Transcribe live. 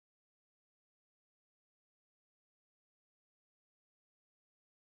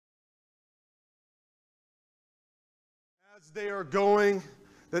As they are going,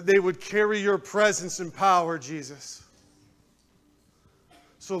 that they would carry your presence and power, Jesus.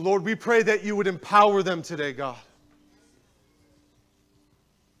 So, Lord, we pray that you would empower them today, God.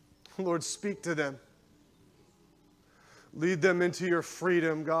 Lord, speak to them. Lead them into your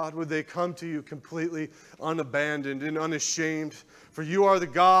freedom, God. Would they come to you completely unabandoned and unashamed? For you are the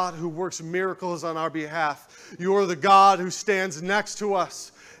God who works miracles on our behalf. You are the God who stands next to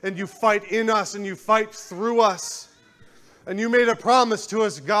us, and you fight in us, and you fight through us. And you made a promise to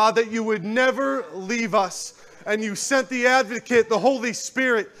us, God, that you would never leave us. And you sent the advocate, the Holy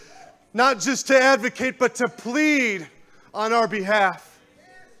Spirit, not just to advocate, but to plead on our behalf.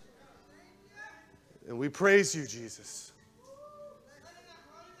 And we praise you, Jesus.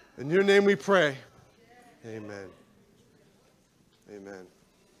 In your name we pray. Amen. Amen.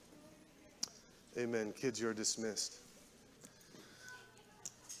 Amen. Kids, you're dismissed.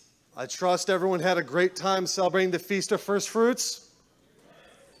 I trust everyone had a great time celebrating the Feast of First Fruits.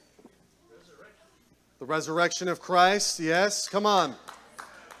 The resurrection of Christ. Yes, come on.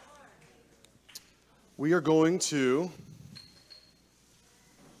 We are going to...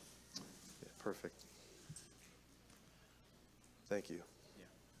 Yeah, perfect. Thank you.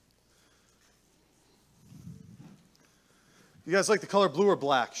 You guys like the color blue or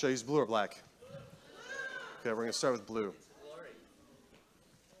black? Should I use blue or black? Okay, we're going to start with blue.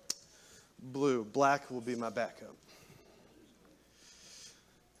 Blue. Black will be my backup.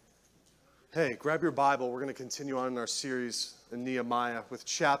 Hey, grab your Bible. We're going to continue on in our series in Nehemiah with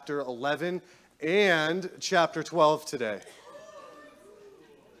chapter 11 and chapter 12 today.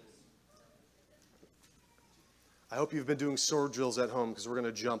 I hope you've been doing sword drills at home because we're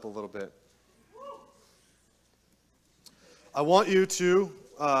going to jump a little bit. I want you to,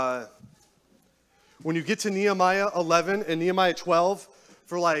 when you get to Nehemiah 11 and Nehemiah 12,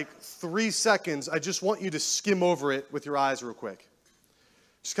 for like 3 seconds, I just want you to skim over it with your eyes real quick.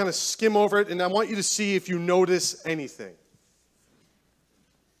 Just kind of skim over it, and I want you to see if you notice anything.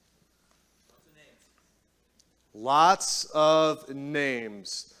 Lots of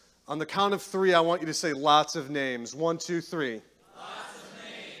names. On the count of 3, I want you to say lots of names. 1, 2, 3. Lots of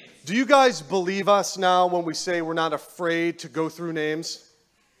names. Do you guys believe us now when we say we're not afraid to go through names?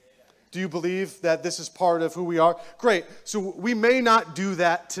 Do you believe that this is part of who we are? Great. So we may not do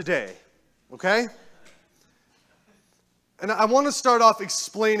that today, okay? And I want to start off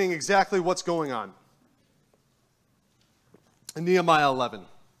explaining exactly what's going on in Nehemiah 11.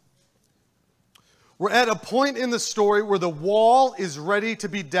 We're at a point in the story where the wall is ready to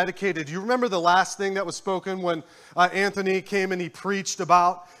be dedicated. Do you remember the last thing that was spoken when Anthony came and he preached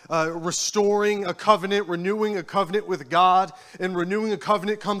about restoring a covenant, renewing a covenant with God? And renewing a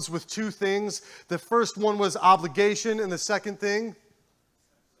covenant comes with 2 things. The first one was obligation, and the second thing?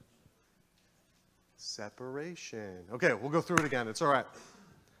 Separation. Okay, we'll go through it again. It's all right.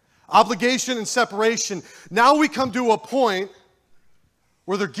 Obligation and separation. Now we come to a point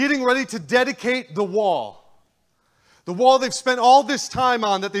where they're getting ready to dedicate the wall. The wall they've spent all this time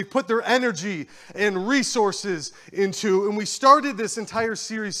on, that they've put their energy and resources into. And we started this entire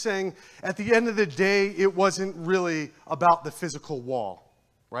series saying, at the end of the day, it wasn't really about the physical wall,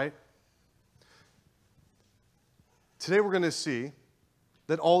 right? Today we're going to see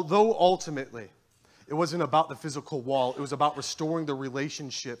that although ultimately it wasn't about the physical wall. It was about restoring the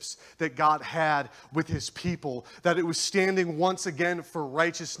relationships that God had with his people, that it was standing once again for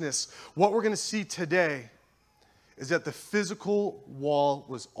righteousness. What we're going to see today is that the physical wall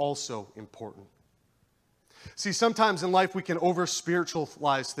was also important. See, sometimes in life we can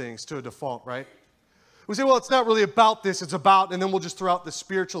over-spiritualize things to a default, right? We say, well, it's not really about this, it's about, and then we'll just throw out the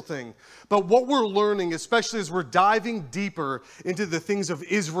spiritual thing. But what we're learning, especially as we're diving deeper into the things of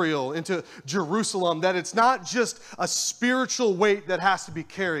Israel, into Jerusalem, that it's not just a spiritual weight that has to be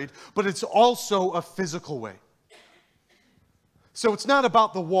carried, but it's also a physical weight. So it's not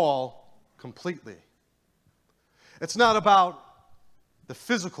about the wall completely. It's not about the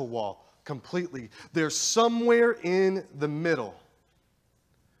physical wall completely. There's somewhere in the middle.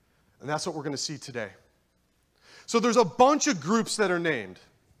 And that's what we're going to see today. So there's a bunch of groups that are named.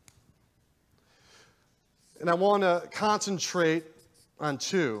 And I want to concentrate on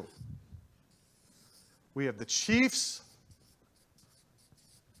 2. We have the chiefs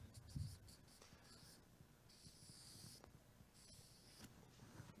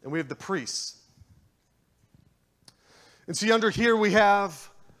and we have the priests. And see, under here we have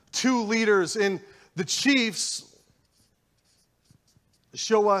 2 leaders, and the chiefs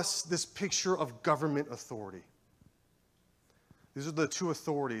show us this picture of government authority. These are the 2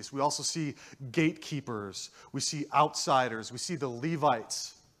 authorities. We also see gatekeepers. We see outsiders. We see the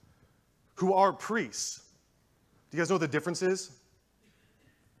Levites, who are priests. Do you guys know what the difference is?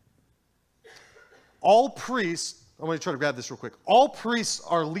 All priests, I'm going to try to grab this real quick. All priests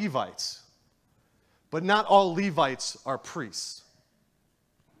are Levites, but not all Levites are priests.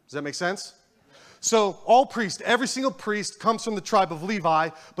 Does that make sense? So all priests, every single priest comes from the tribe of Levi,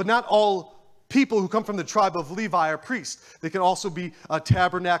 but not all people who come from the tribe of Levi are priests. They can also be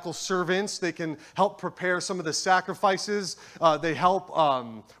tabernacle servants. They can help prepare some of the sacrifices. They help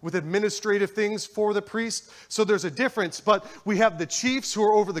with administrative things for the priest. So there's a difference. But we have the chiefs who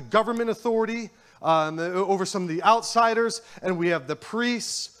are over the government authority, over some of the outsiders, and we have the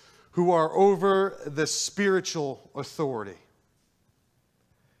priests who are over the spiritual authority.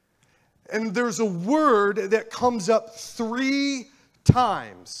 And there's a word that comes up 3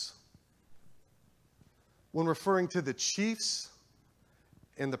 times when referring to the chiefs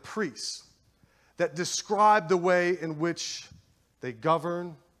and the priests that describe the way in which they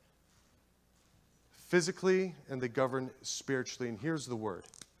govern physically and they govern spiritually. And here's the word.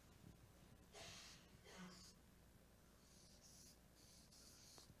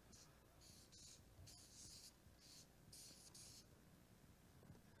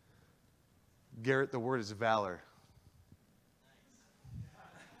 Garrett, the word is valor.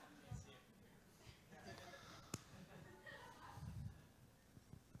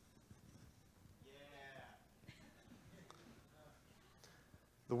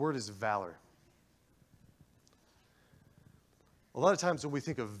 The word is valor. A lot of times when we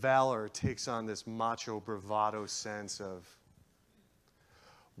think of valor, it takes on this macho bravado sense of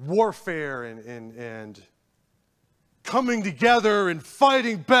warfare and coming together and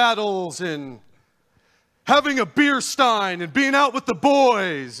fighting battles and having a beer stein and being out with the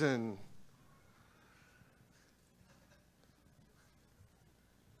boys. And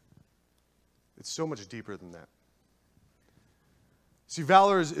it's so much deeper than that. See,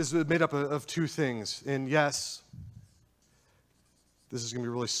 valor is made up of 2 things. And yes, this is going to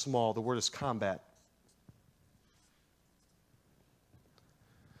be really small. The word is combat.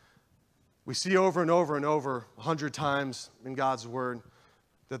 We see over and over and over 100 times in God's word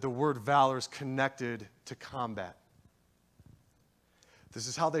that the word valor is connected to combat. This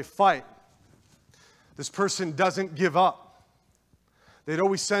is how they fight. This person doesn't give up. They'd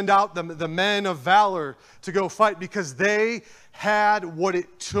always send out the men of valor to go fight because they had what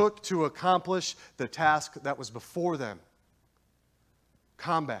it took to accomplish the task that was before them.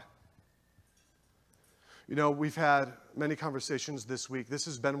 Combat. You know, we've had many conversations this week. This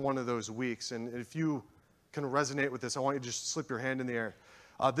has been one of those weeks, and if you can resonate with this, I want you to just slip your hand in the air.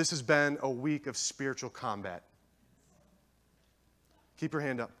 This has been a week of spiritual combat. Keep your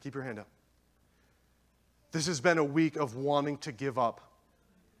hand up. Keep your hand up. This has been a week of wanting to give up.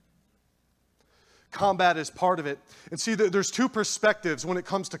 Combat is part of it. And see, there's 2 perspectives when it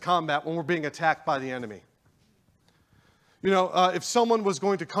comes to combat when we're being attacked by the enemy. You know, if someone was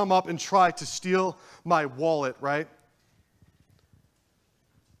going to come up and try to steal my wallet, right?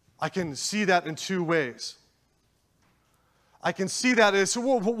 I can see that in 2 ways. I can see that as,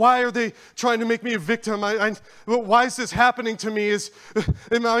 well, why are they trying to make me a victim? Why is this happening to me?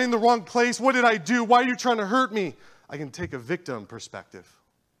 Am I in the wrong place? What did I do? Why are you trying to hurt me? I can take a victim perspective.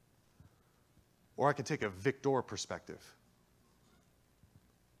 Or I can take a victor perspective.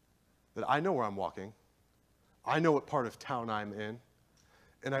 That I know where I'm walking. I know what part of town I'm in.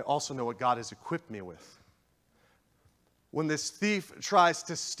 And I also know what God has equipped me with. When this thief tries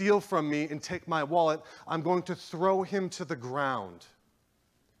to steal from me and take my wallet, I'm going to throw him to the ground.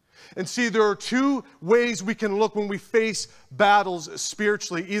 And see, there are 2 ways we can look when we face battles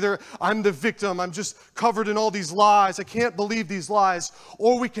spiritually. Either I'm the victim, I'm just covered in all these lies, I can't believe these lies,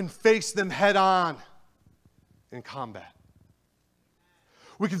 or we can face them head on in combat.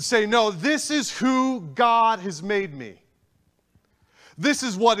 We can say, no, this is who God has made me. This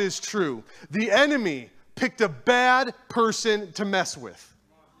is what is true. The enemy picked a bad person to mess with.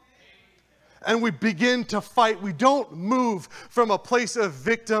 And we begin to fight. We don't move from a place of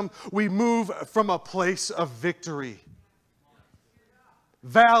victim. We move from a place of victory.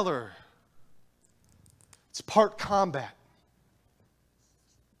 Valor. It's part combat.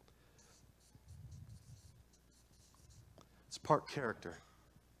 It's part character.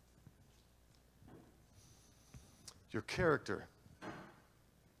 Your character.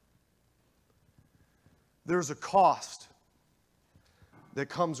 There's a cost that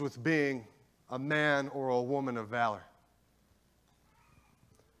comes with being a man or a woman of valor.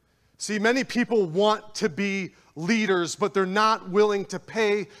 See, many people want to be leaders, but they're not willing to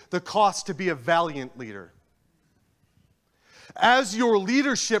pay the cost to be a valiant leader. As your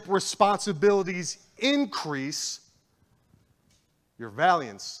leadership responsibilities increase, your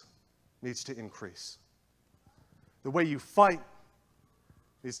valiance needs to increase. The way you fight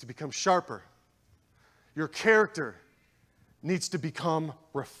needs to become sharper. Your character needs to become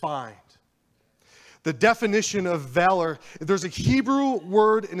refined. The definition of valor, there's a Hebrew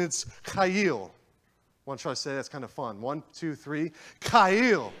word and it's chayil. I want to try to say that's kind of fun. 1, 2, 3.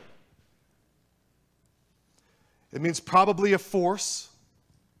 Chayil. It means probably a force,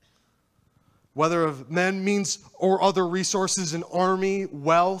 whether of men, means, or other resources, an army,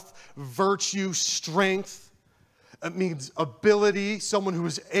 wealth, virtue, strength. It means ability, someone who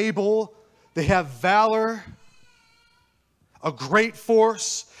is able. They have valor, a great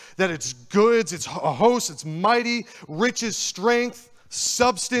force, that it's goods, it's a host, it's mighty, riches, strength,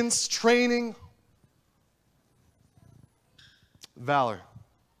 substance, training. Valor,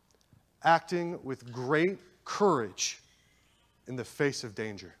 acting with great courage in the face of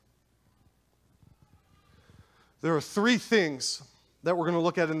danger. There are 3 things that we're going to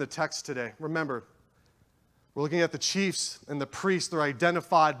look at in the text today. Remember, we're looking at the chiefs and the priests. They're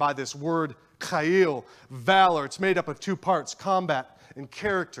identified by this word, chayil, valor. It's made up of 2 parts, combat and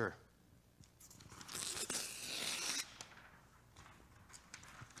character.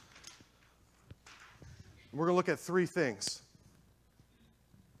 We're going to look at 3 things.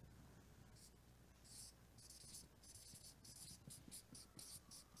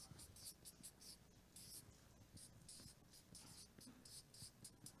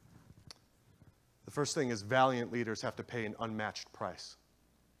 The first thing is valiant leaders have to pay an unmatched price.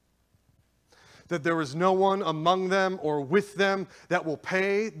 That there is no one among them or with them that will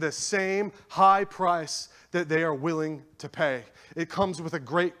pay the same high price that they are willing to pay. It comes with a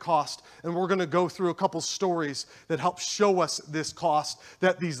great cost, and we're going to go through a couple stories that help show us this cost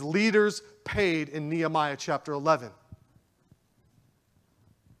that these leaders paid in Nehemiah chapter 11.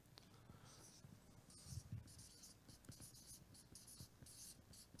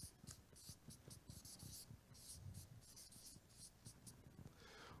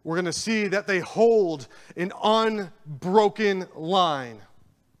 We're going to see that they hold an unbroken line.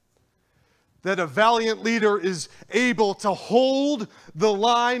 That a valiant leader is able to hold the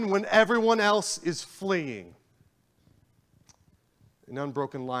line when everyone else is fleeing. An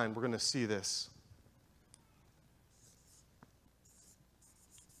unbroken line, we're going to see this.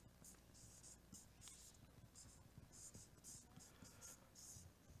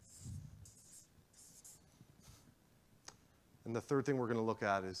 And the third thing we're going to look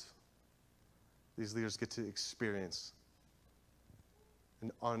at is these leaders get to experience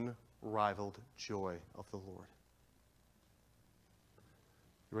an unrivaled joy of the Lord.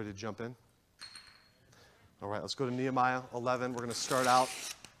 You ready to jump in? All right, let's go to Nehemiah 11. We're going to start out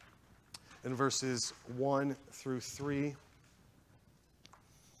in verses 1 through 3.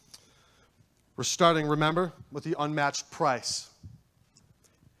 We're starting, remember, with the unmatched price.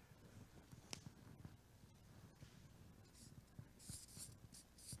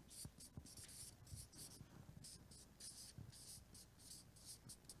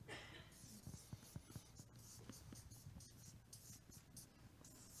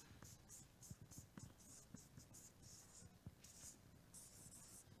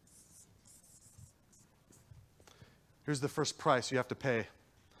 Here's the first price you have to pay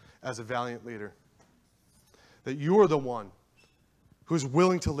as a valiant leader. That you are the one who's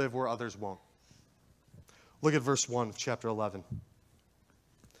willing to live where others won't. Look at verse 1 of chapter 11.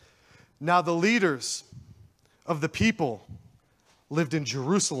 Now the leaders of the people lived in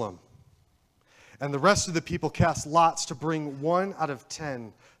Jerusalem, and the rest of the people cast lots to bring 1 out of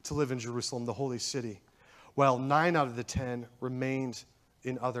 10 to live in Jerusalem, the holy city, while 9 out of the 10 remained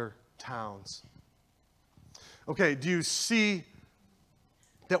in other towns. Okay, do you see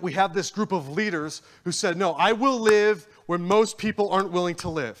that we have this group of leaders who said, no, I will live where most people aren't willing to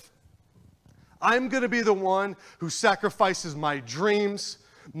live. I'm going to be the one who sacrifices my dreams,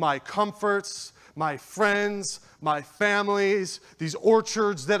 my comforts, my friends, my families, these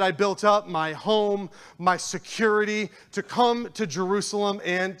orchards that I built up, my home, my security, to come to Jerusalem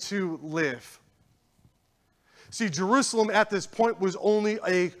and to live. See, Jerusalem at this point was only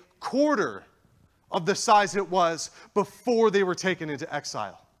a quarter of the size it was before they were taken into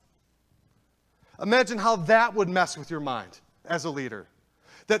exile. Imagine how that would mess with your mind as a leader.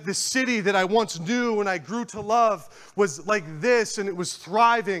 That the city that I once knew and I grew to love was like this and it was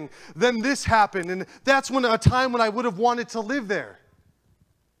thriving. Then this happened, and that's when a time when I would have wanted to live there.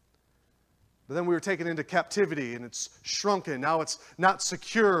 But then we were taken into captivity and it's shrunken. Now it's not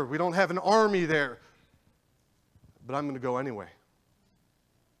secure. We don't have an army there. But I'm going to go anyway.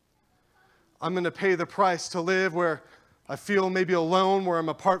 I'm going to pay the price to live where I feel maybe alone, where I'm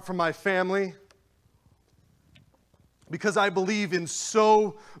apart from my family. Because I believe in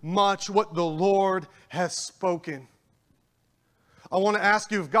so much what the Lord has spoken. I want to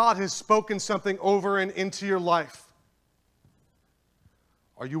ask you if God has spoken something over and into your life.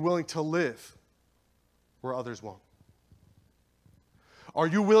 Are you willing to live where others won't? Are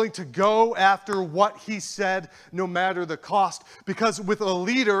you willing to go after what he said, no matter the cost? Because with a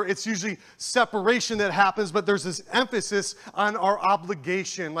leader, it's usually separation that happens, but there's this emphasis on our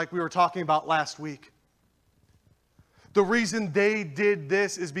obligation, like we were talking about last week. The reason they did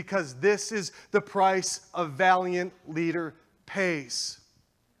this is because this is the price a valiant leader pays.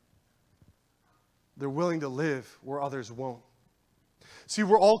 They're willing to live where others won't. See,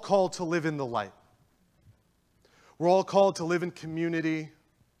 we're all called to live in the light. We're all called to live in community.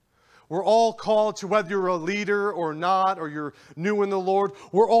 We're all called to, whether you're a leader or not, or you're new in the Lord,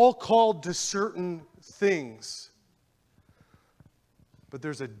 we're all called to certain things. But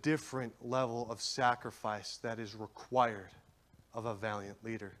there's a different level of sacrifice that is required of a valiant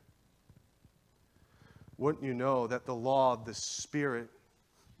leader. Wouldn't you know that the law of the Spirit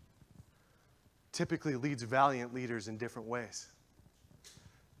typically leads valiant leaders in different ways?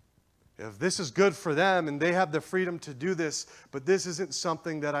 If this is good for them and they have the freedom to do this, but this isn't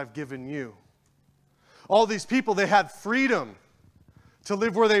something that I've given you. All these people, they had freedom to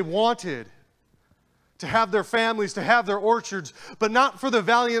live where they wanted, to have their families, to have their orchards, but not for the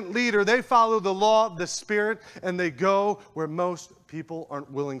valiant leader. They follow the law of the Spirit and they go where most people aren't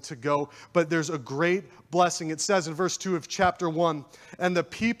willing to go. But there's a great blessing. It says in verse 2 of chapter 1, and the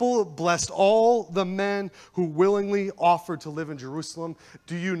people blessed all the men who willingly offered to live in Jerusalem.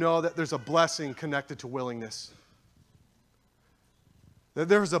 Do you know that there's a blessing connected to willingness? That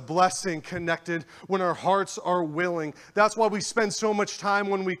there's a blessing connected when our hearts are willing. That's why we spend so much time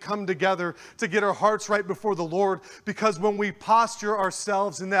when we come together to get our hearts right before the Lord. Because when we posture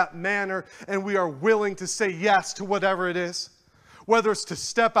ourselves in that manner and we are willing to say yes to whatever it is, whether it's to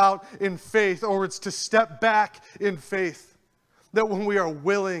step out in faith or it's to step back in faith, that when we are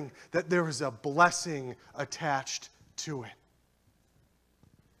willing, that there is a blessing attached to it.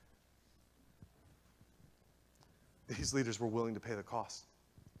 These leaders were willing to pay the cost.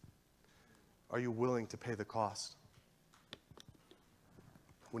 Are you willing to pay the cost?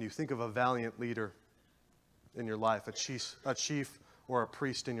 When you think of a valiant leader in your life, a chief or a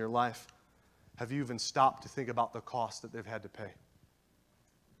priest in your life, have you even stopped to think about the cost that they've had to pay?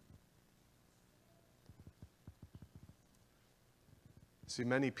 See,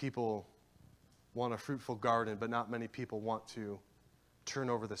 many people want a fruitful garden, but not many people want to turn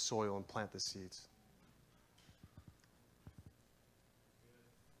over the soil and plant the seeds.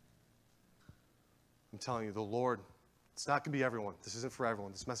 I'm telling you, the Lord, it's not going to be everyone. This isn't for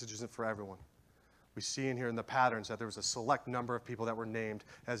everyone. This message isn't for everyone. We see in here in the patterns that there was a select number of people that were named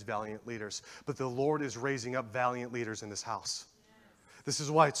as valiant leaders. But the Lord is raising up valiant leaders in this house. This is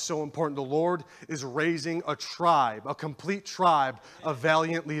why it's so important. The Lord is raising a tribe, a complete tribe of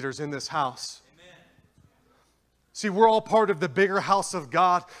valiant leaders in this house. See, we're all part of the bigger house of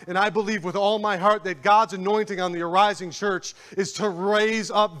God, and I believe with all my heart that God's anointing on the Arising Church is to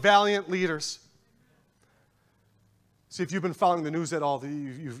raise up valiant leaders. See, if you've been following the news at all,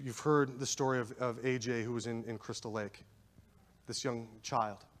 you've heard the story of AJ, who was in Crystal Lake, this young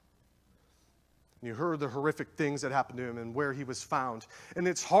child. And you heard the horrific things that happened to him and where he was found. And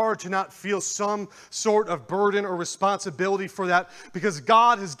it's hard to not feel some sort of burden or responsibility for that, because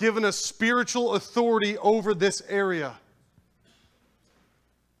God has given us spiritual authority over this area.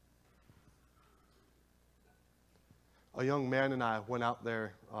 A young man and I went out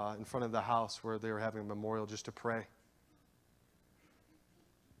there in front of the house where they were having a memorial just to pray.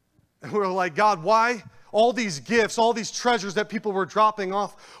 And we were like, God, why all these gifts, all these treasures that people were dropping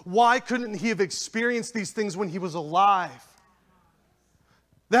off, why couldn't he have experienced these things when he was alive?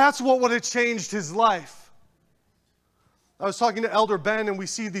 That's what would have changed his life. I was talking to Elder Ben, and we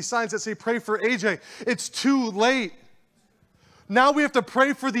see these signs that say, pray for AJ. It's too late. Now we have to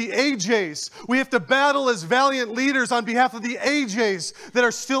pray for the AJs. We have to battle as valiant leaders on behalf of the AJs that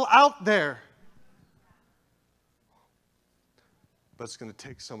are still out there. But it's going to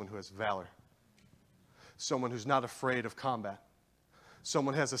take someone who has valor, someone who's not afraid of combat,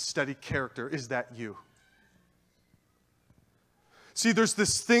 someone who has a steady character. Is that you? See, there's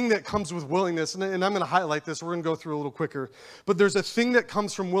this thing that comes with willingness, and I'm going to highlight this. We're going to go through a little quicker. But there's a thing that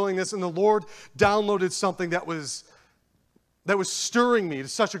comes from willingness, and the Lord downloaded something that was stirring me to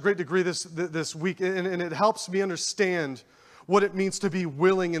such a great degree this week, and it helps me understand what it means to be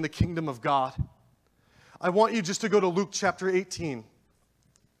willing in the kingdom of God. I want you just to go to Luke chapter 18.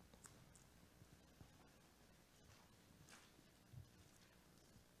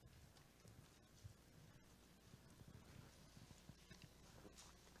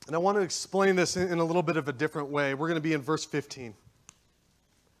 And I want to explain this in a little bit of a different way. We're going to be in verse 15.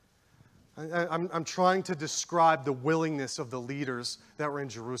 I'm trying to describe the willingness of the leaders that were in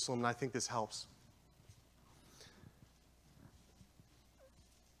Jerusalem, and I think this helps.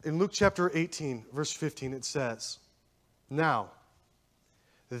 In Luke chapter 18, verse 15, it says, "Now,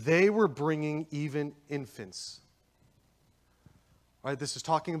 they were bringing even infants." All right, this is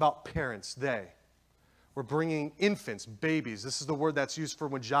talking about parents. They were bringing infants, babies. This is the word that's used for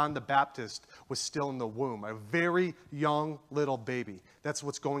when John the Baptist was still in the womb, a very young little baby. That's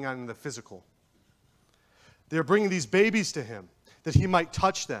what's going on in the physical. They're bringing these babies to him that he might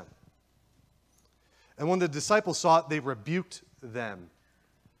touch them. And when the disciples saw it, they rebuked them.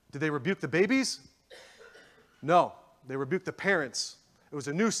 Did they rebuke the babies? No, they rebuked the parents. It was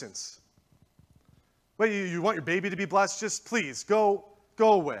a nuisance. Wait, you want your baby to be blessed? Just please, go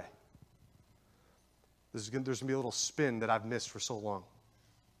away. There's going to be a little spin that I've missed for so long.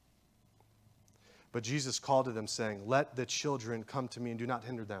 But Jesus called to them, saying, "Let the children come to me and do not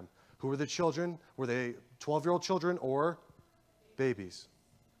hinder them." Who were the children? Were they 12-year-old children or babies?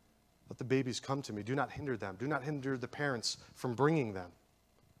 Let the babies come to me. Do not hinder them. Do not hinder the parents from bringing them.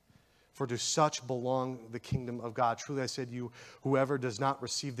 For to such belong the kingdom of God. Truly I say to you, whoever does not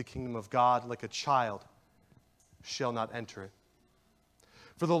receive the kingdom of God like a child shall not enter it.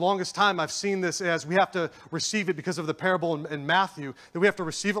 For the longest time, I've seen this as we have to receive it because of the parable in Matthew, that we have to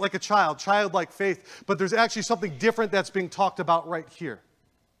receive it like a child, childlike faith. But there's actually something different that's being talked about right here.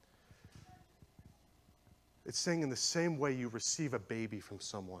 It's saying in the same way you receive a baby from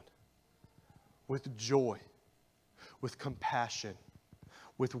someone, with joy, with compassion,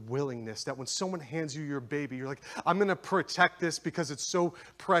 with willingness, that when someone hands you your baby, you're like, I'm going to protect this because it's so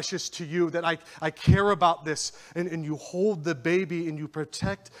precious to you, that I care about this. And you hold the baby and you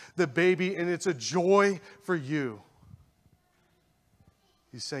protect the baby, and it's a joy for you.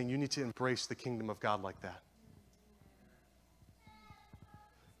 He's saying you need to embrace the kingdom of God like that.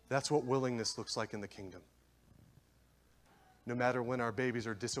 That's what willingness looks like in the kingdom. No matter when our babies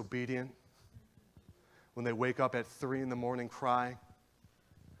are disobedient, when they wake up at 3 a.m. crying,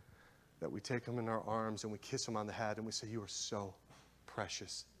 that we take them in our arms and we kiss them on the head and we say, "You are so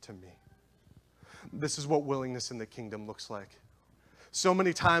precious to me." This is what willingness in the kingdom looks like. So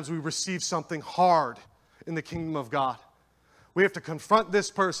many times we receive something hard in the kingdom of God. We have to confront this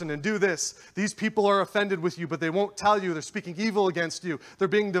person and do this. These people are offended with you, but they won't tell you. They're speaking evil against you. They're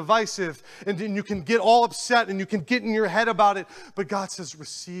being divisive. And you can get all upset and you can get in your head about it. But God says,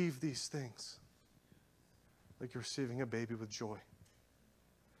 receive these things like you're receiving a baby with joy.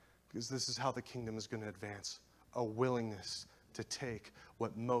 Because this is how the kingdom is going to advance. A willingness to take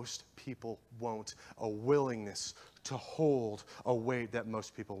what most people won't. A willingness to hold a weight that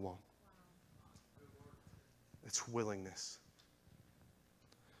most people won't. It's willingness.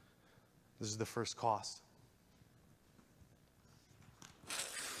 This is the first cost.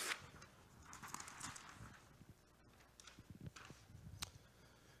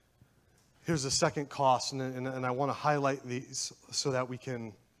 Here's the second cost, and I want to highlight these so that we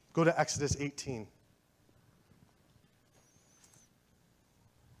can go to Exodus 18.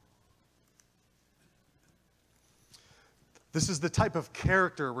 This is the type of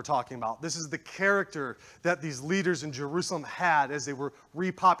character we're talking about. This is the character that these leaders in Jerusalem had as they were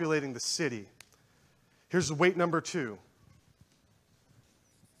repopulating the city. Here's weight number 2.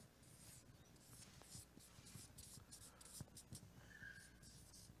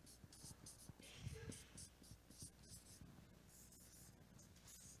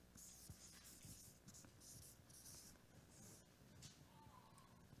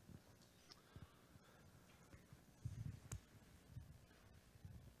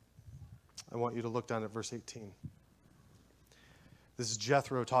 I want you to look down at verse 18. This is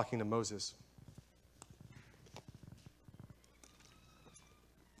Jethro talking to Moses.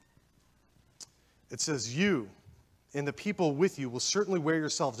 It says, "You and the people with you will certainly wear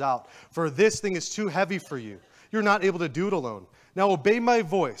yourselves out, for this thing is too heavy for you. You're not able to do it alone. Now obey my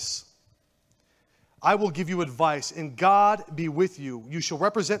voice. I will give you advice, and God be with you. You shall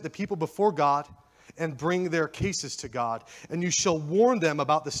represent the people before God and bring their cases to God. And you shall warn them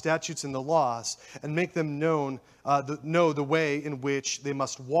about the statutes and the laws, and make them know the way in which they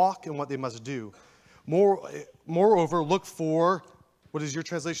must walk and what they must do. Moreover, look for," what does your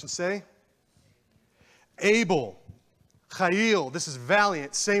translation say? "Able." Chayil, this is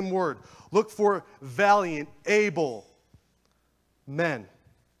valiant, same word. Look for valiant, able men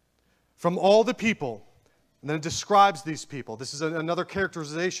from all the people. And then it describes these people. This is another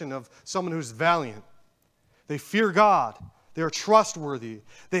characterization of someone who's valiant. They fear God. They are trustworthy.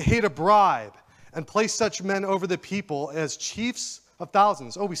 They hate a bribe, and place such men over the people as chiefs of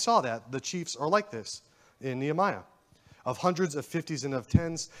thousands. Oh, we saw that. The chiefs are like this in Nehemiah. of hundreds, of fifties, and of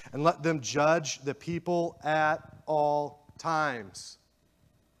tens, and let them judge the people at all times.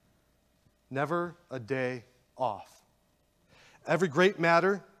 Never a day off. Every great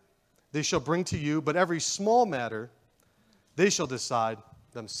matter they shall bring to you, but every small matter they shall decide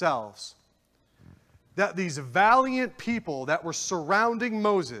themselves. That these valiant people that were surrounding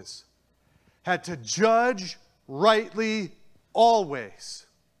Moses had to judge rightly always.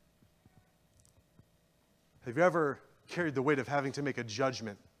 Have you ever carried the weight of having to make a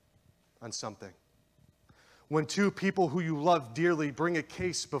judgment on something? When two people who you love dearly bring a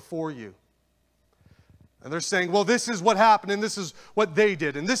case before you, and they're saying, well, this is what happened, and this is what they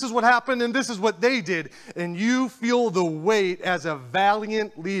did, and this is what happened, and this is what they did, and you feel the weight as a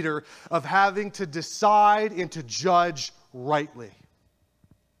valiant leader of having to decide and to judge rightly.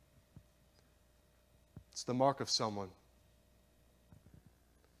 It's the mark of someone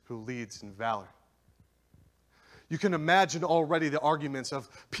who leads in valor. You can imagine already the arguments of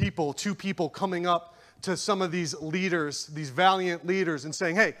people, two people coming up to some of these leaders, these valiant leaders, and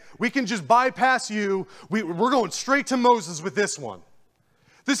saying, hey, we can just bypass you. We're going straight to Moses with this one.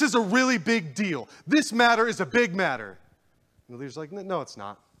 This is a really big deal. This matter is a big matter. And the leader's like, no, it's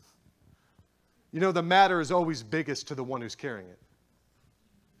not. You know, the matter is always biggest to the one who's carrying it.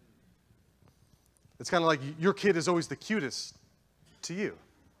 It's kind of like your kid is always the cutest to you.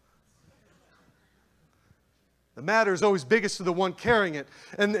 The matter is always biggest to the one carrying it.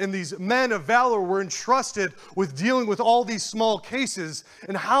 And these men of valor were entrusted with dealing with all these small cases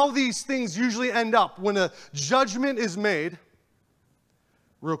and how these things usually end up when a judgment is made.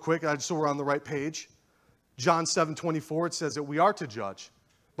 Real quick, so we're on the right page. John 7:24, it says that we are to judge,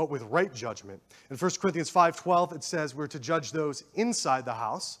 but with right judgment. In 1 Corinthians 5:12, it says we're to judge those inside the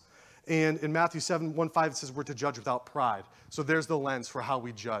house. And in Matthew 7:1-5, it says we're to judge without pride. So there's the lens for how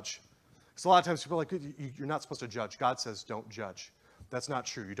we judge. So a lot of times people are like, you're not supposed to judge. God says don't judge. That's not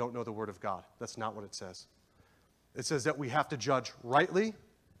true. You don't know the Word of God. That's not what it says. It says that we have to judge rightly.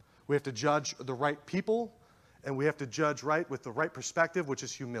 We have to judge the right people. And we have to judge right with the right perspective, which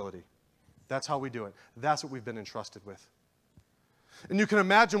is humility. That's how we do it. That's what we've been entrusted with. And you can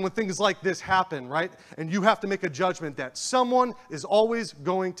imagine when things like this happen, right? And you have to make a judgment that someone is always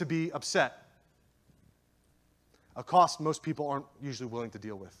going to be upset. A cost most people aren't usually willing to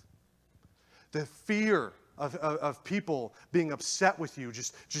deal with. The fear of people being upset with you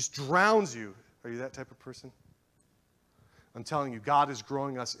just drowns you. Are you that type of person? I'm telling you, God is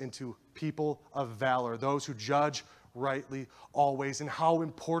growing us into people of valor, those who judge rightly always. And how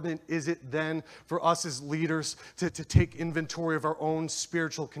important is it then for us as leaders to take inventory of our own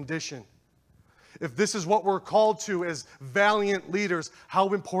spiritual condition? If this is what we're called to as valiant leaders, how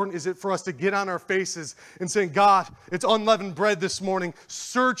important is it for us to get on our faces and saying, God, it's unleavened bread this morning.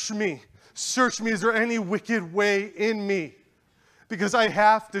 Search me. Search me. Is there any wicked way in me? Because I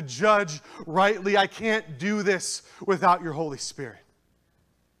have to judge rightly. I can't do this without your Holy Spirit.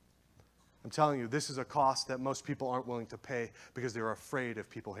 I'm telling you, this is a cost that most people aren't willing to pay because they're afraid of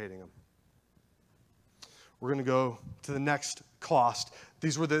people hating them. We're going to go to the next cost.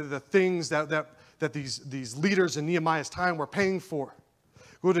 These were the things that these leaders in Nehemiah's time were paying for.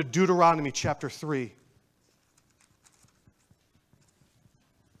 Go to Deuteronomy chapter 3.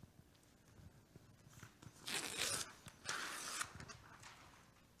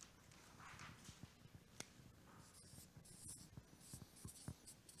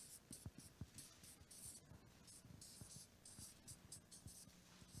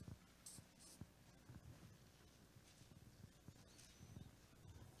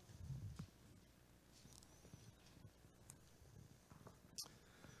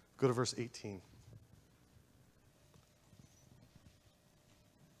 Go to verse 18.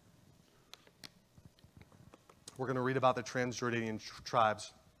 We're going to read about the Transjordanian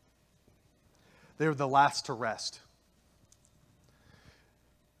tribes. They were the last to rest.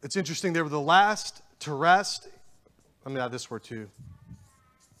 It's interesting, they were the last to rest. Let me add this word too.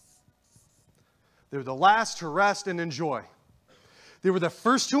 They were the last to rest and enjoy. They were the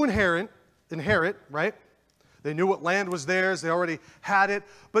first to inherit, right? They knew what land was theirs. They already had it.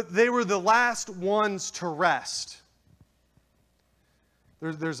 But they were the last ones to rest.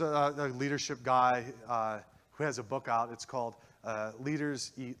 There's a leadership guy who has a book out. It's called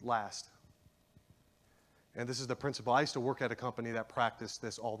Leaders Eat Last. And this is the principle. I used to work at a company that practiced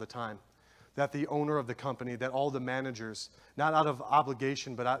this all the time. That the owner of the company, that all the managers, not out of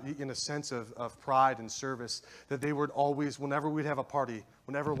obligation, but out in a sense of pride and service, that they would always, whenever we'd have a party,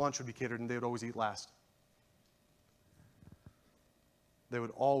 whenever lunch would be catered, and they would always eat last. they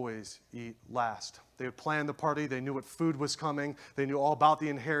would always eat last. They would plan the party. They knew what food was coming. They knew all about the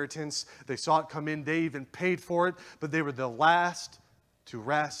inheritance. They saw it come in. They even paid for it, but they were the last to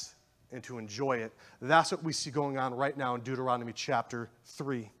rest and to enjoy it. That's what we see going on right now in Deuteronomy chapter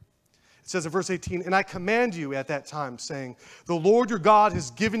 3. It says in verse 18, "And I command you at that time, saying, the Lord your God has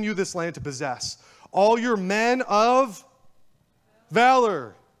given you this land to possess. All your men of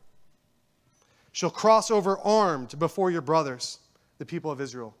valor shall cross over armed before your brothers, the people of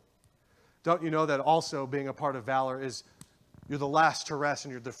Israel." Don't you know that also being a part of valor is you're the last to rest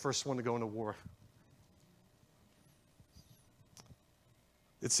and you're the first one to go into war?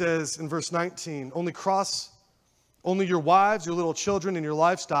 It says in verse 19, only your wives, your little children, and your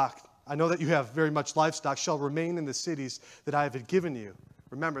livestock, I know that you have very much livestock, shall remain in the cities that I have given you.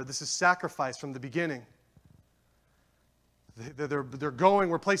 Remember, this is sacrifice from the beginning. They're going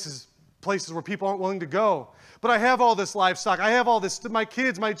where places where people aren't willing to go. But I have all this livestock. I have all this, my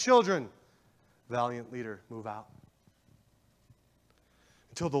kids, my children. Valiant leader, move out.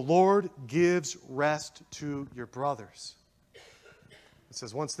 Until the Lord gives rest to your brothers. It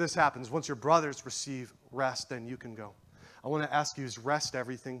says once this happens, once your brothers receive rest, then you can go. I want to ask you, is rest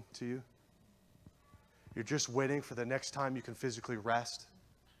everything to you? You're just waiting for the next time you can physically rest?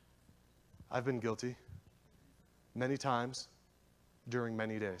 I've been guilty many times during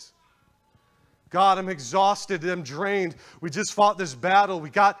many days. God, I'm exhausted. I'm drained. We just fought this battle. We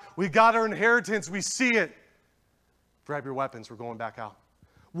got our inheritance. We see it. Grab your weapons. We're going back out.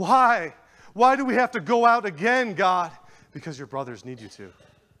 Why? Why do we have to go out again, God? Because your brothers need you to.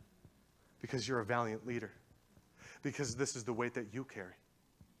 Because you're a valiant leader. Because this is the weight that you carry.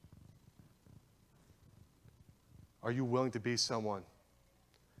 Are you willing to be someone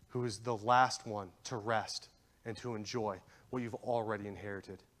who is the last one to rest and to enjoy what you've already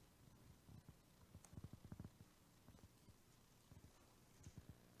inherited?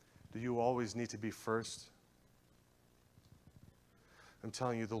 Do you always need to be first? I'm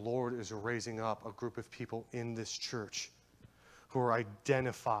telling you, the Lord is raising up a group of people in this church who are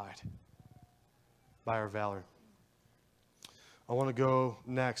identified by our valor. I want to go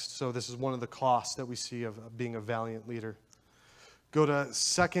next. So this is one of the costs that we see of being a valiant leader. Go to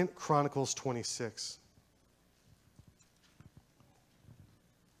 2 Chronicles 26.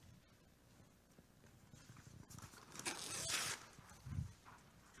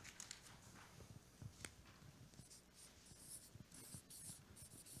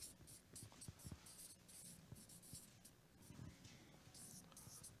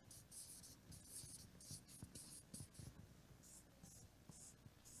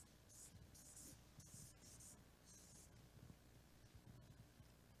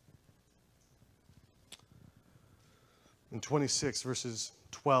 In 26, verses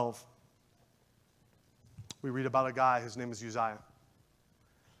 12, we read about a guy, his name is Uzziah.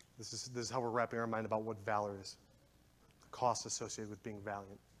 This is how we're wrapping our mind about what valor is, the cost associated with being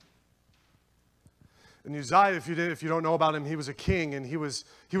valiant. And Uzziah, if you don't know about him, he was a king and he was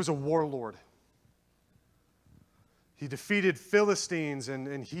a warlord. He defeated Philistines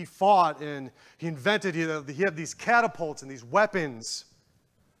and he fought and he invented, he had these catapults and these weapons.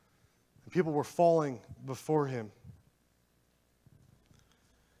 And people were falling before him.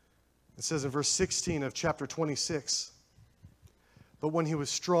 It says in verse 16 of chapter 26, "But when he was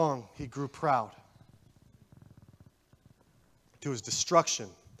strong, he grew proud to his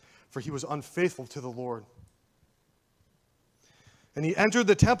destruction, for he was unfaithful to the Lord. And he entered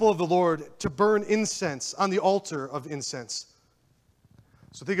the temple of the Lord to burn incense on the altar of incense."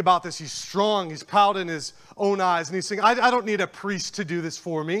 So think about this. He's strong. He's proud in his own eyes. And he's saying, I don't need a priest to do this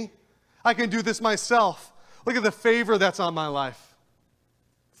for me. I can do this myself. Look at the favor that's on my life.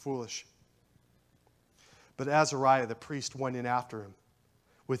 Foolish. But Azariah, the priest, went in after him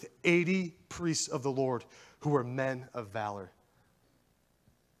with 80 priests of the Lord who were men of valor.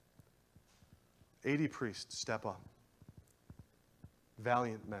 80 priests step up.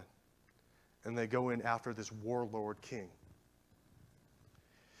 Valiant men. And they go in after this warlord king.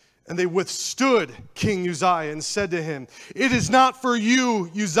 And they withstood King Uzziah and said to him, "It is not for you,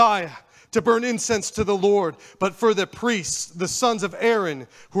 Uzziah, to burn incense to the Lord, but for the priests, the sons of Aaron,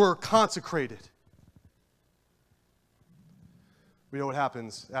 who are consecrated." We know what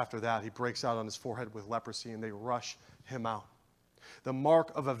happens after that. He breaks out on his forehead with leprosy, and they rush him out. The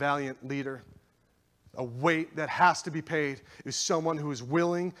mark of a valiant leader, a weight that has to be paid, is someone who is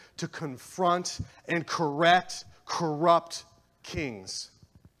willing to confront and correct corrupt kings.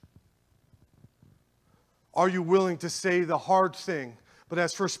 Are you willing to say the hard thing, but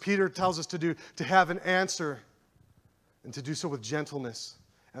as 1 Peter tells us to do, to have an answer, and to do so with gentleness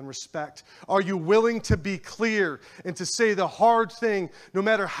and respect? Are you willing to be clear and to say the hard thing, no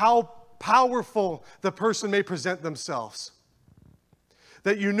matter how powerful the person may present themselves?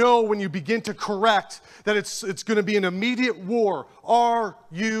 That you know when you begin to correct that it's going to be an immediate war. Are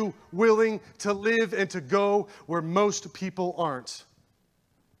you willing to live and to go where most people aren't?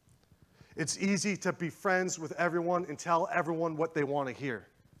 It's easy to be friends with everyone and tell everyone what they want to hear.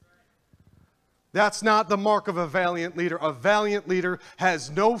 That's not the mark of a valiant leader. A valiant leader has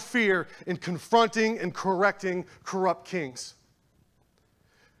no fear in confronting and correcting corrupt kings.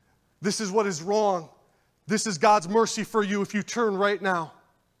 This is what is wrong. This is God's mercy for you if you turn right now.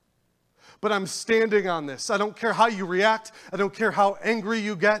 But I'm standing on this. I don't care how you react. I don't care how angry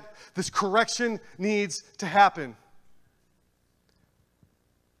you get. This correction needs to happen.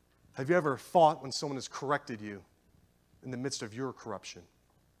 Have you ever fought when someone has corrected you in the midst of your corruption?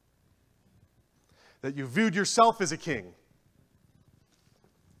 That you viewed yourself as a king.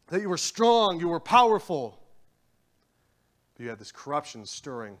 That you were strong, you were powerful. But you had this corruption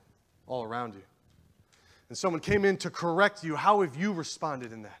stirring all around you. And someone came in to correct you. How have you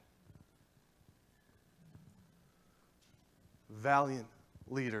responded in that? Valiant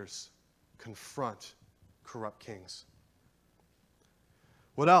leaders confront corrupt kings.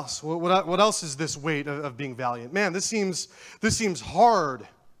 What else? What else is this weight of being valiant? Man, this seems hard.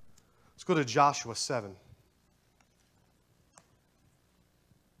 Let's go to Joshua 7.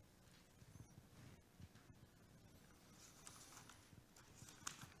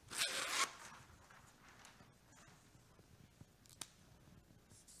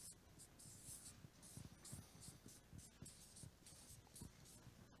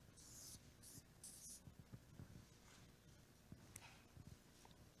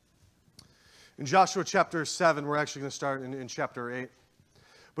 In Joshua chapter 7, we're actually going to start in chapter 8.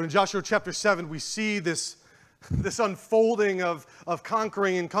 But in Joshua chapter 7, we see this unfolding of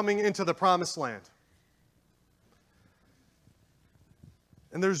conquering and coming into the promised land.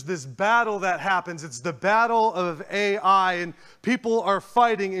 And there's this battle that happens. It's the battle of Ai, and people are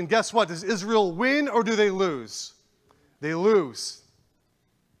fighting. And guess what? Does Israel win or do they lose? They lose.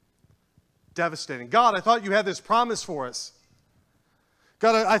 Devastating. God, I thought you had this promise for us.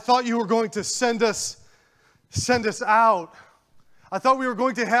 God, I thought you were going to send us out. I thought we were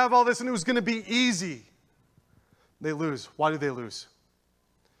going to have all this and it was going to be easy. They lose. Why do they lose?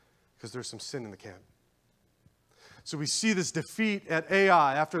 Because there's some sin in the camp. So we see this defeat at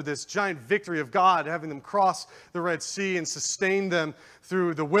Ai after this giant victory of God, having them cross the Red Sea and sustain them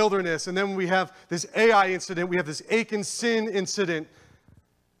through the wilderness. And then we have this Ai incident. We have this Achan sin incident.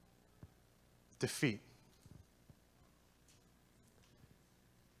 Defeat.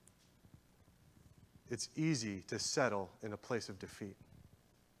 It's easy to settle in a place of defeat.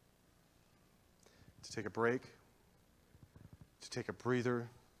 To take a break, to take a breather,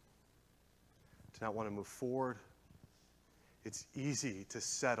 to not want to move forward. It's easy to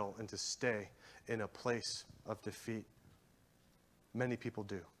settle and to stay in a place of defeat. Many people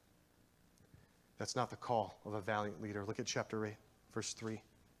do. That's not the call of a valiant leader. Look at chapter 8, verse 3.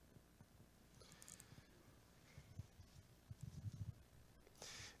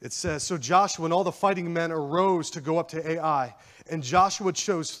 It says, so Joshua and all the fighting men arose to go up to Ai, and Joshua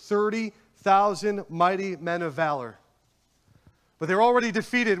chose 30,000 mighty men of valor. But they're already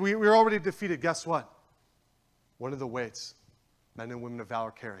defeated. We're already defeated. Guess what? One of the weights men and women of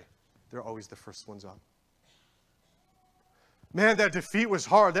valor carry. They're always the first ones up. Man, that defeat was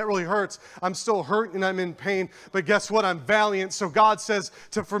hard. That really hurts. I'm still hurt and I'm in pain. But guess what? I'm valiant. So God says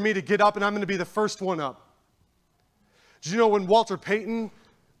for me to get up, and I'm going to be the first one up. Did you know when Walter Payton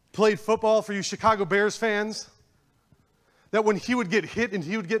played football, for you Chicago Bears fans, that when he would get hit and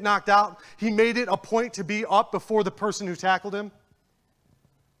he would get knocked out, he made it a point to be up before the person who tackled him?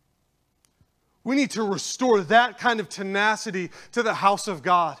 We need to restore that kind of tenacity to the house of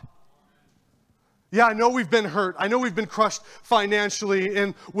God. Yeah, I know we've been hurt. I know we've been crushed financially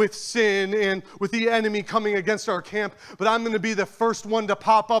and with sin and with the enemy coming against our camp, but I'm going to be the first one to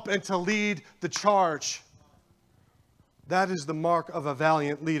pop up and to lead the charge. That is the mark of a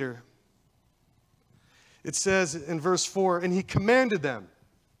valiant leader. It says in verse 4, and he commanded them.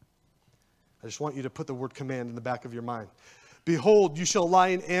 I just want you to put the word command in the back of your mind. Behold, you shall lie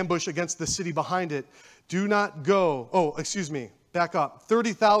in ambush against the city behind it. Do not go. Back up.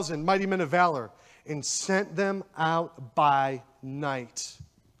 30,000 mighty men of valor, and sent them out by night.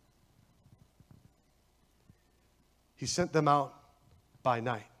 He sent them out by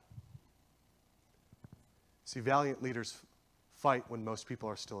night. See, valiant leaders fight when most people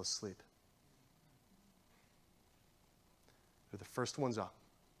are still asleep. They're the first ones up.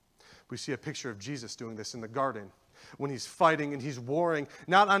 We see a picture of Jesus doing this in the garden. when he's fighting and he's warring,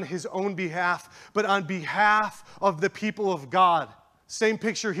 not on his own behalf, but on behalf of the people of God. Same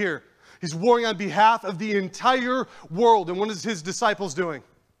picture here. He's warring on behalf of the entire world. And what is his disciples doing?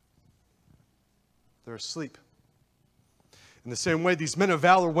 They're asleep. In the same way, these men of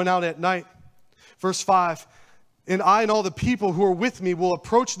valor went out at night. Verse 5, and I and all the people who are with me will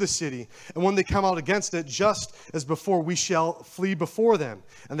approach the city, and when they come out against it, just as before, we shall flee before them.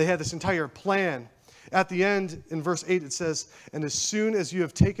 And they had this entire plan. At the end, in verse 8, it says, and as soon as you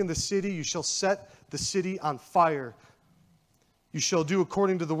have taken the city, you shall set the city on fire. You shall do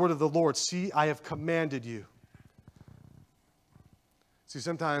according to the word of the Lord. See, I have commanded you. See,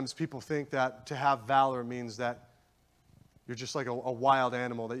 sometimes people think that to have valor means that you're just like a wild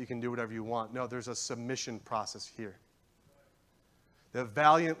animal, that you can do whatever you want. No, there's a submission process here. The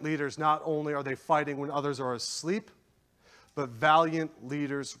valiant leaders, not only are they fighting when others are asleep, but valiant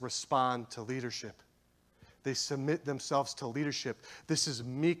leaders respond to leadership. They submit themselves to leadership. This is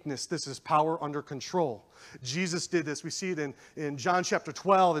meekness. This is power under control. Jesus did this. We see it in John chapter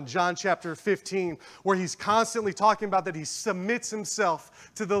 12 and John chapter 15, where he's constantly talking about that he submits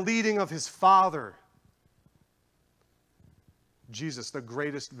himself to the leading of his Father. Jesus, the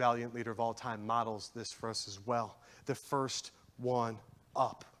greatest valiant leader of all time, models this for us as well. The first one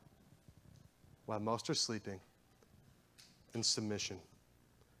up, while most are sleeping, in submission.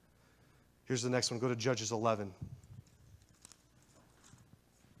 Here's the next one. Go to Judges 11.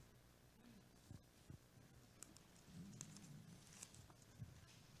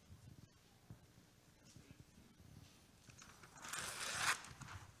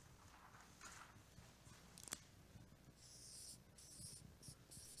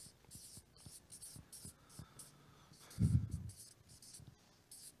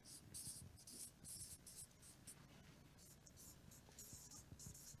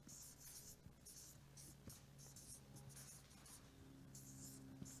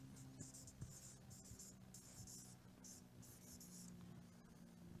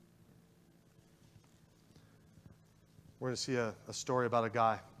 We're going to see a story about a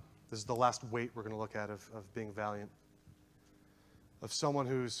guy. This is the last weight we're going to look at of being valiant. Of someone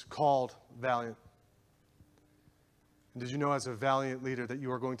who's called valiant. And did you know as a valiant leader that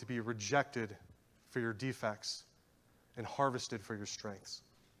you are going to be rejected for your defects and harvested for your strengths?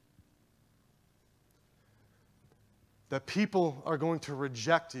 That people are going to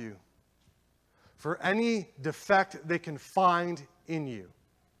reject you for any defect they can find in you.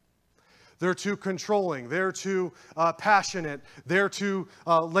 They're too controlling. They're too passionate. They're too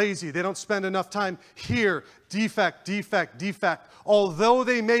lazy. They don't spend enough time here. Defect, defect, defect. Although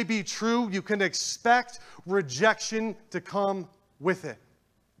they may be true, you can expect rejection to come with it.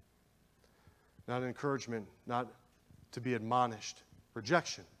 Not encouragement, not to be admonished.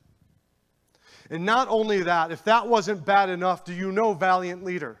 Rejection. And not only that, if that wasn't bad enough, do you know, valiant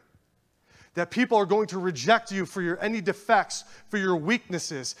leader, that people are going to reject you for any defects, for your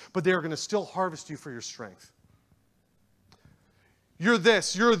weaknesses, but they are going to still harvest you for your strength. You're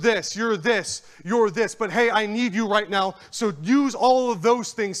this, you're this, you're this, you're this, but hey, I need you right now, so use all of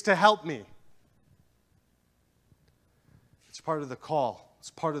those things to help me. It's part of the call. It's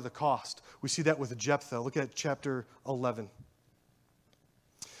part of the cost. We see that with Jephthah. Look at chapter 11.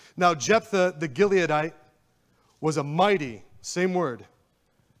 Now, Jephthah the Gileadite was a mighty, same word,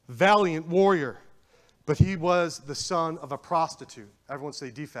 valiant warrior, but he was the son of a prostitute. Everyone say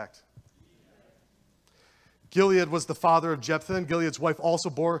defect. Gilead was the father of Jephthah, and Gilead's wife also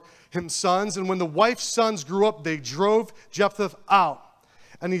bore him sons. And when the wife's sons grew up, they drove Jephthah out.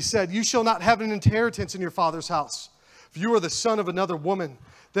 And he said, you shall not have an inheritance in your father's house, for you are the son of another woman.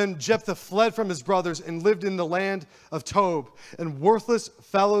 Then Jephthah fled from his brothers and lived in the land of Tob. And worthless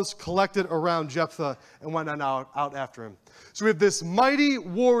fellows collected around Jephthah and went on out after him. So we have this mighty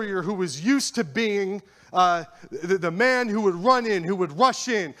warrior who was used to being the man who would run in, who would rush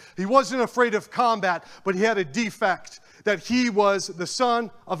in. He wasn't afraid of combat, but he had a defect, that he was the son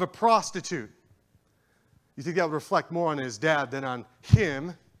of a prostitute. You think that would reflect more on his dad than on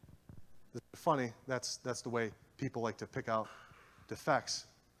him? It's funny, that's the way people like to pick out defects.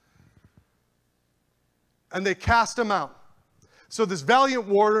 And they cast him out. So this valiant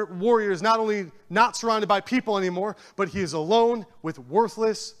warrior is not only not surrounded by people anymore, but he is alone with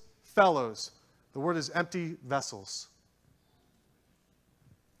worthless fellows. The word is empty vessels.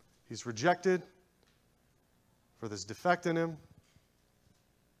 He's rejected for this defect in him.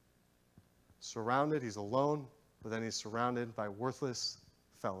 Surrounded, he's alone, but then he's surrounded by worthless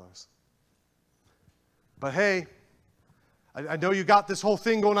fellows. But hey, I know you got this whole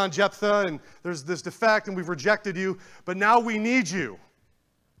thing going on, Jephthah, and there's this defect, and we've rejected you, but now we need you.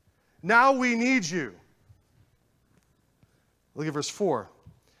 Now we need you. Look at verse 4.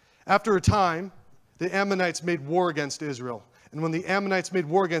 After a time, the Ammonites made war against Israel. And when the Ammonites made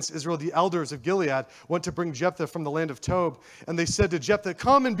war against Israel, the elders of Gilead went to bring Jephthah from the land of Tob. And they said to Jephthah,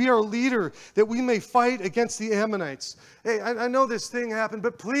 come and be our leader, that we may fight against the Ammonites. Hey, I know this thing happened,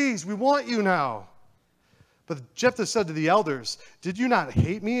 but please, we want you now. But Jephthah said to the elders, did you not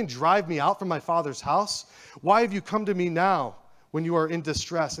hate me and drive me out from my father's house? Why have you come to me now when you are in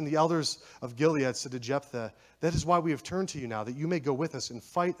distress? And the elders of Gilead said to Jephthah, that is why we have turned to you now, that you may go with us and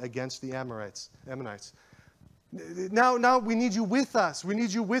fight against the Ammonites. Now we need you with us. We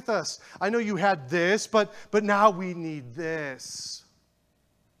need you with us. I know you had this, but now we need this.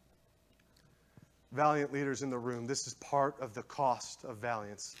 Valiant leaders in the room, this is part of the cost of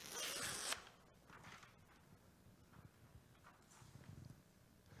valiance.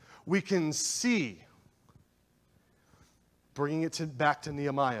 We can see, bringing it back to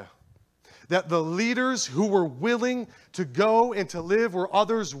Nehemiah, that the leaders who were willing to go and to live where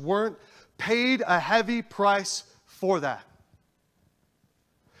others weren't paid a heavy price for that.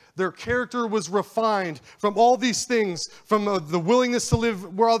 Their character was refined from all these things, from the willingness to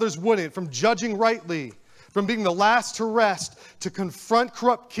live where others wouldn't, from judging rightly, from being the last to rest, to confront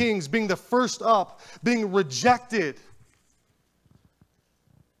corrupt kings, being the first up, being rejected.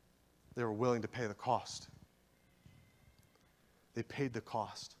 They were willing to pay the cost. They paid the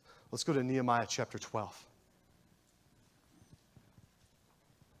cost. Let's go to Nehemiah chapter 12.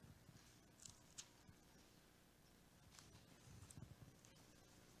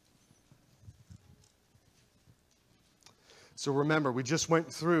 So remember, we just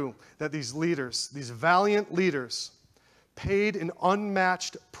went through that these leaders, these valiant leaders, paid an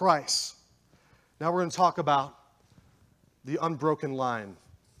unmatched price. Now we're going to talk about the unbroken line.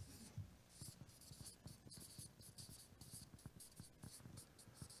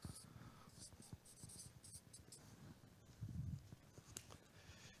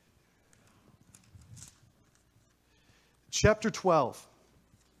 Chapter 12,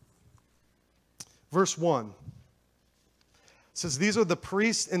 verse 1. Says, these are the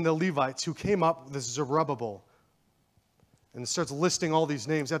priests and the Levites who came up with Zerubbabel. And it starts listing all these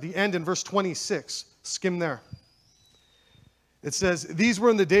names. At the end, in verse 26, skim there. It says, these were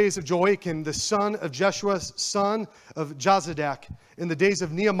in the days of Joachim, the son of Jeshua, son of Jozadak, in the days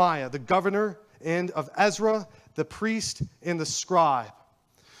of Nehemiah, the governor, and of Ezra, the priest, and the scribe.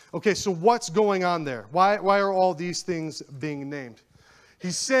 Okay, so what's going on there? Why are all these things being named?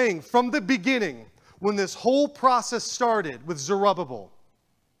 He's saying from the beginning, when this whole process started with Zerubbabel,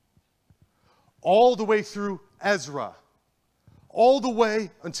 all the way through Ezra, all the way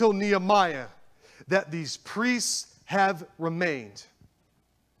until Nehemiah, that these priests have remained,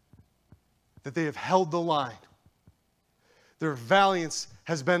 that they have held the line. Their valiance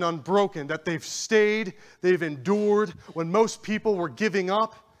has been unbroken, that they've stayed, they've endured when most people were giving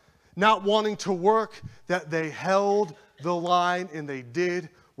up, not wanting to work, that they held the line and they did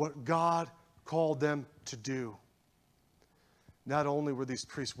what God called them to do. Not only were these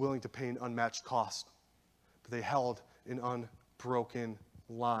priests willing to pay an unmatched cost, but they held an unbroken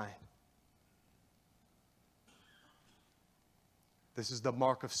line. This is the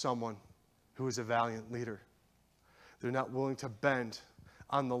mark of someone who is a valiant leader. They're not willing to bend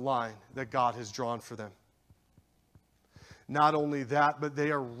on the line that God has drawn for them. Not only that, but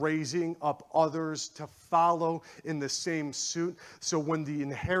they are raising up others to follow in the same suit. So when the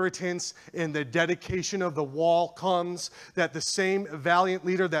inheritance and the dedication of the wall comes, that the same valiant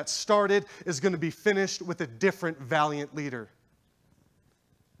leader that started is going to be finished with a different valiant leader.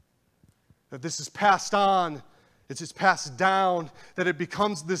 That this is passed on, it's just passed down, that it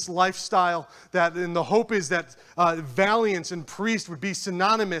becomes this lifestyle, that, and the hope is that valiance and priest would be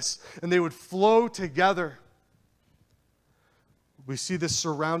synonymous and they would flow together. We see this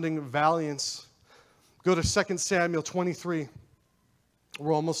surrounding valiance. Go to 2 Samuel 23.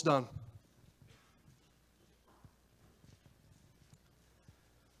 We're almost done.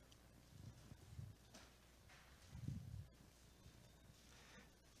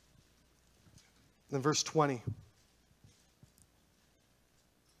 In verse 20.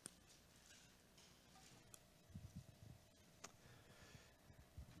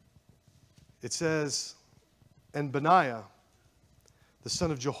 It says, and Benaiah, the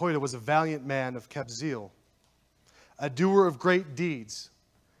son of Jehoiada, was a valiant man of Kabzeel, a doer of great deeds.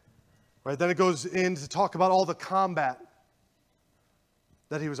 Right? Then it goes in to talk about all the combat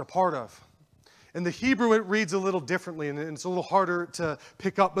that he was a part of. In the Hebrew, it reads a little differently, and it's a little harder to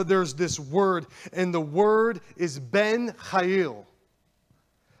pick up, but there's this word, and the word is Ben Chayil.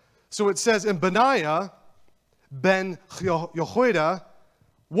 So it says, and Benaiah, Ben Jehoiada,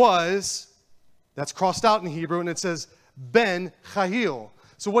 was, that's crossed out in Hebrew, and it says, ben Chahil.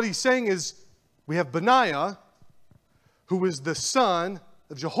 So what he's saying is, we have Benaiah, who was the son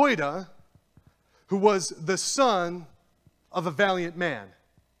of Jehoiada, who was the son of a valiant man.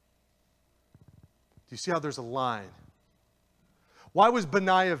 Do you see how there's a line? Why was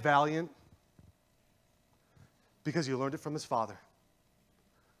Benaiah valiant? Because he learned it from his father.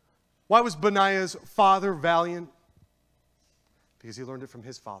 Why was Benaiah's father valiant? Because he learned it from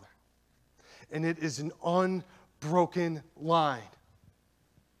his father. And it is an unbroken line.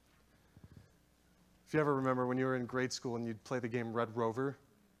 If you ever remember when you were in grade school and you'd play the game Red Rover,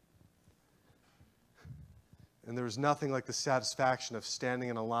 and there was nothing like the satisfaction of standing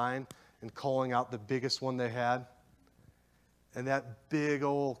in a line and calling out the biggest one they had, and that big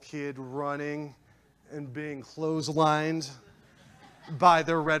old kid running and being clotheslined by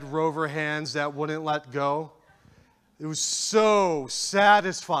their Red Rover hands that wouldn't let go. It was so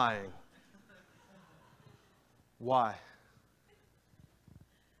satisfying. Why?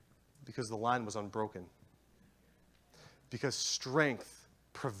 Because the line was unbroken. Because strength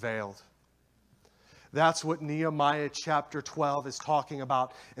prevailed. That's what Nehemiah chapter 12 is talking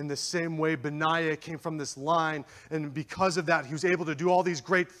about. In the same way, Benaiah came from this line, and because of that, he was able to do all these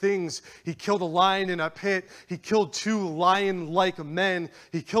great things. He killed a lion in a pit. He killed 2 lion-like men.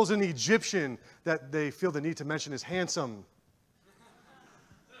 He kills an Egyptian that they feel the need to mention is handsome.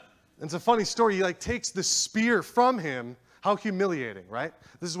 And it's a funny story. He takes the spear from him. How humiliating, right?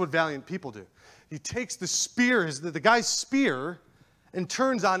 This is what valiant people do. He takes the spear, the guy's spear, and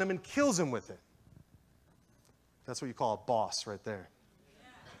turns on him and kills him with it. That's what you call a boss right there.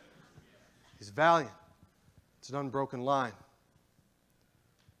 He's valiant. It's an unbroken line.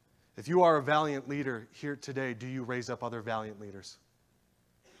 If you are a valiant leader here today, do you raise up other valiant leaders?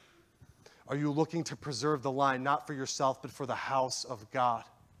 Are you looking to preserve the line, not for yourself, but for the house of God?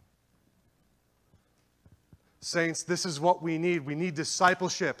 Saints, this is what we need. We need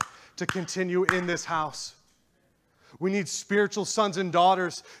discipleship to continue in this house. We need spiritual sons and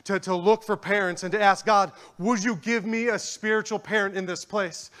daughters to look for parents and to ask God, would you give me a spiritual parent in this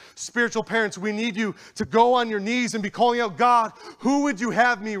place? Spiritual parents, we need you to go on your knees and be calling out, God, who would you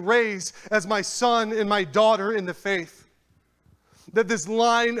have me raise as my son and my daughter in the faith? That this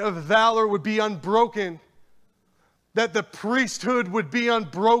line of valor would be unbroken. That the priesthood would be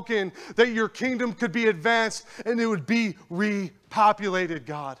unbroken. That your kingdom could be advanced and it would be repopulated,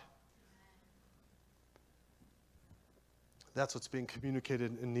 God. That's what's being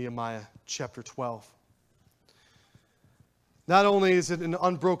communicated in Nehemiah chapter 12. Not only is it an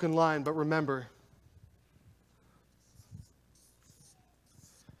unbroken line, but remember,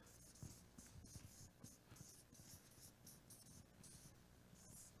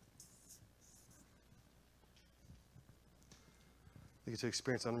 you get to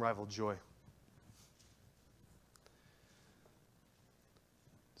experience unrivaled joy.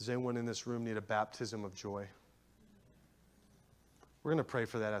 Does anyone in this room need a baptism of joy? We're going to pray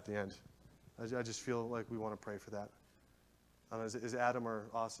for that at the end. I just feel like we want to pray for that. Is Adam or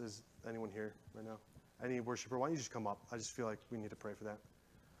us, is anyone here right now? Any worshiper? Why don't you just come up? I just feel like we need to pray for that.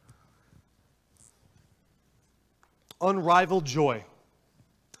 Unrivaled joy.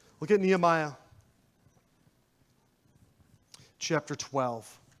 Look at Nehemiah chapter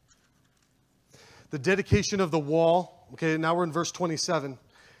 12. The dedication of the wall. Okay, now we're in verse 27.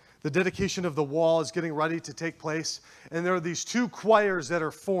 The dedication of the wall is getting ready to take place. And there are these 2 choirs that are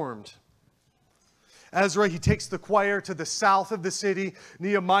formed. Ezra, he takes the choir to the south of the city.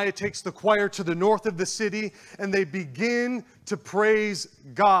 Nehemiah takes the choir to the north of the city. And they begin to praise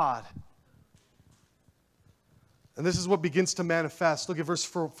God. And this is what begins to manifest. Look at verse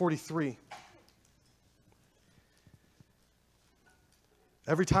 43.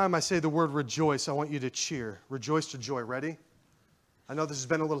 Every time I say the word rejoice, I want you to cheer. Rejoice to joy. Ready? I know this has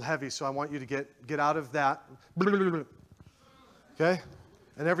been a little heavy, so I want you to get out of that. Okay?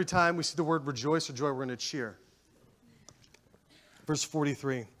 And every time we see the word rejoice or joy, we're going to cheer. Verse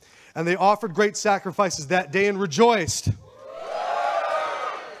 43. And they offered great sacrifices that day and rejoiced.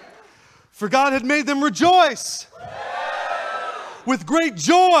 For God had made them rejoice with great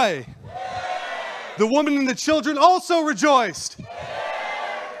joy. The woman and the children also rejoiced.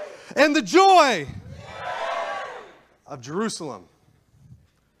 And the joy of Jerusalem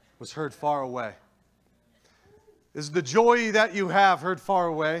was heard far away. Is the joy that you have heard far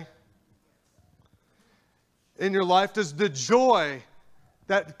away in your life? Does the joy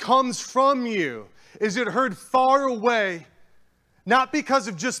that comes from you, is it heard far away, not because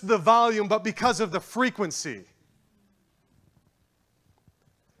of just the volume, but because of the frequency?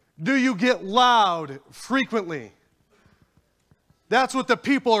 Do you get loud frequently? That's what the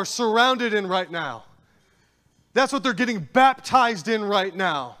people are surrounded in right now. That's what they're getting baptized in right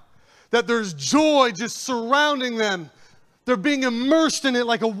now. That there's joy just surrounding them. They're being immersed in it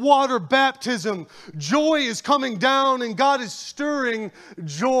like a water baptism. Joy is coming down and God is stirring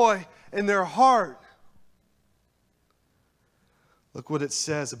joy in their heart. Look what it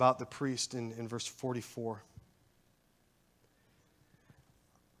says about the priest in verse 44.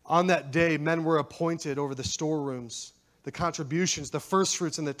 On that day, men were appointed over the storerooms, the contributions, the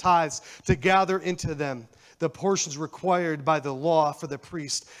firstfruits, and the tithes to gather into them the portions required by the law for the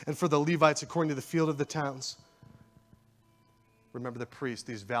priest and for the Levites according to the field of the towns. Remember the priests,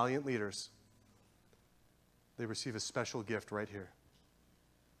 these valiant leaders, they receive a special gift right here.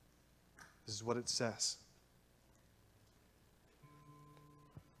 This is what it says.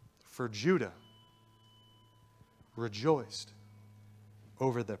 For Judah rejoiced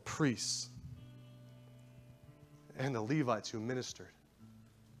over the priests and the Levites who ministered.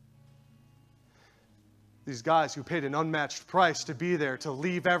 These guys who paid an unmatched price to be there, to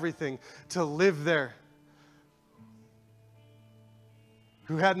leave everything, to live there.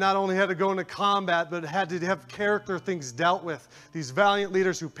 Who had not only had to go into combat, but had to have character things dealt with. These valiant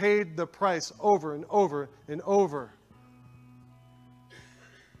leaders who paid the price over and over and over.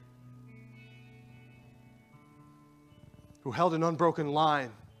 Who held an unbroken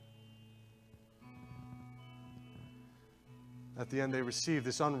line. At the end, they received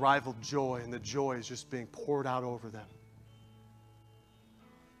this unrivaled joy, and the joy is just being poured out over them.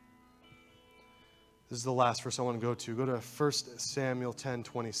 This is the last verse I want to go to. Go to 1 Samuel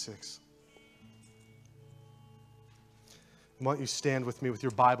 10:26. I want you to stand with me with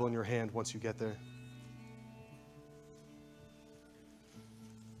your Bible in your hand once you get there.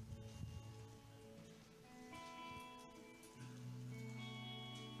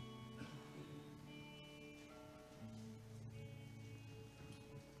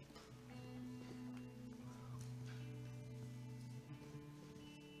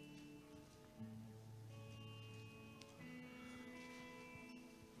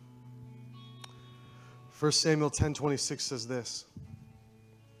 First Samuel 10:26 says this.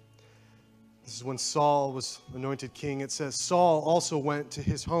 This is when Saul was anointed king. It says, Saul also went to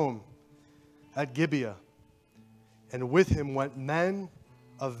his home at Gibeah, and with him went men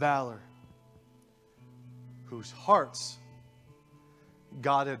of valor, whose hearts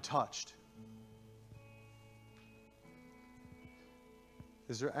God had touched.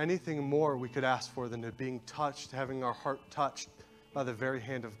 Is there anything more we could ask for than being touched, having our heart touched by the very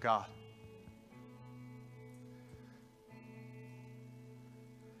hand of God?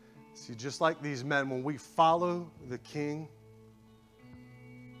 See, just like these men, when we follow the King,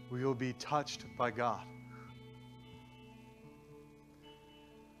 we will be touched by God.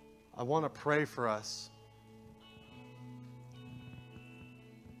 I want to pray for us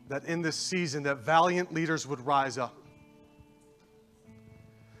that in this season that valiant leaders would rise up.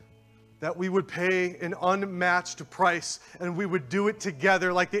 That we would pay an unmatched price and we would do it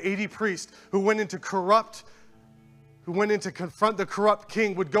together like the 80 priests who went in to confront the corrupt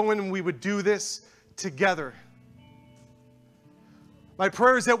king would go in, and we would do this together. My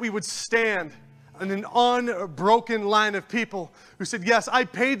prayer is that we would stand in an unbroken line of people who said, yes, I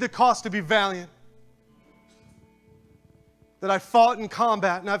paid the cost to be valiant. That I fought in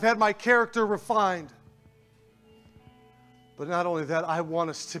combat and I've had my character refined. But not only that, I want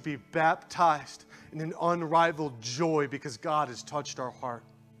us to be baptized in an unrivaled joy because God has touched our heart.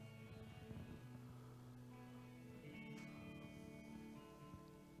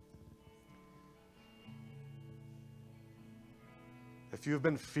 If you've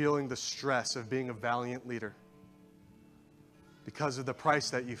been feeling the stress of being a valiant leader because of the price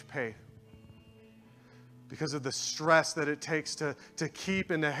that you've paid, because of the stress that it takes to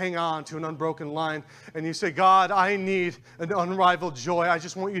keep and to hang on to an unbroken line, and you say, God, I need an unrivaled joy, I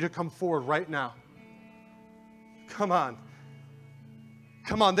just want you to come forward right now. Come on.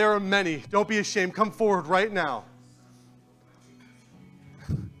 Come on, there are many. Don't be ashamed. Come forward right now.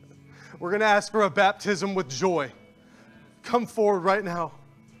 We're going to ask for a baptism with joy. Come forward right now.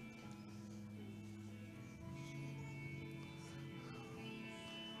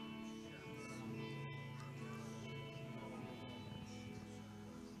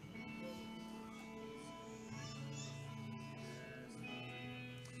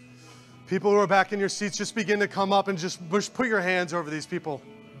 People who are back in your seats, just begin to come up and just put your hands over these people.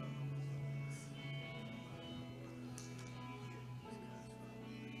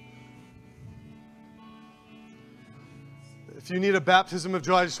 If you need a baptism of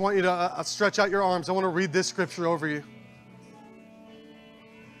joy, I just want you to stretch out your arms. I want to read this scripture over you.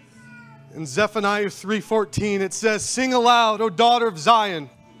 In Zephaniah 3:14, it says, sing aloud, O daughter of Zion.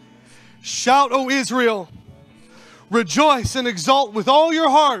 Shout, O Israel. Rejoice and exult with all your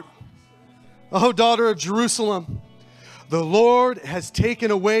heart, O daughter of Jerusalem. The Lord has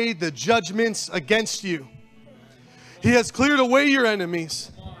taken away the judgments against you. He has cleared away your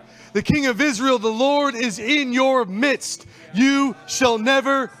enemies. The King of Israel, the Lord, is in your midst. You shall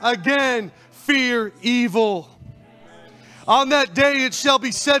never again fear evil. On that day it shall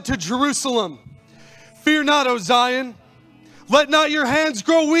be said to Jerusalem, fear not, O Zion. Let not your hands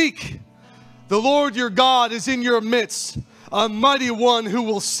grow weak. The Lord your God is in your midst, a mighty one who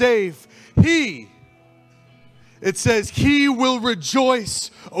will save. It says, He will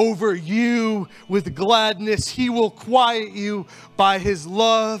rejoice over you with gladness. He will quiet you by His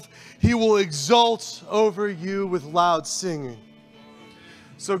love. He will exult over you with loud singing.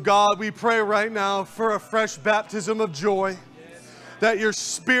 So God, we pray right now for a fresh baptism of joy, that your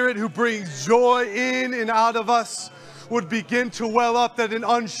Spirit who brings joy in and out of us would begin to well up, that an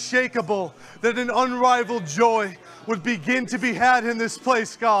unshakable, that an unrivaled joy would begin to be had in this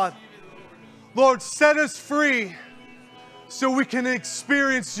place, God. Lord, set us free so we can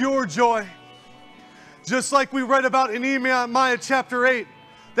experience your joy. Just like we read about in Nehemiah chapter 8,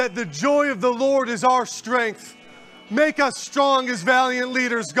 that the joy of the Lord is our strength. Make us strong as valiant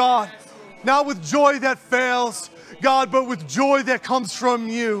leaders, God. Not with joy that fails, God, but with joy that comes from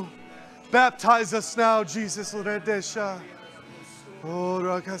you. Baptize us now, Jesus. Fill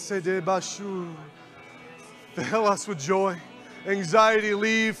us with joy. Anxiety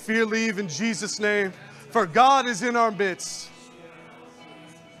leave, fear leave in Jesus' name. For God is in our midst.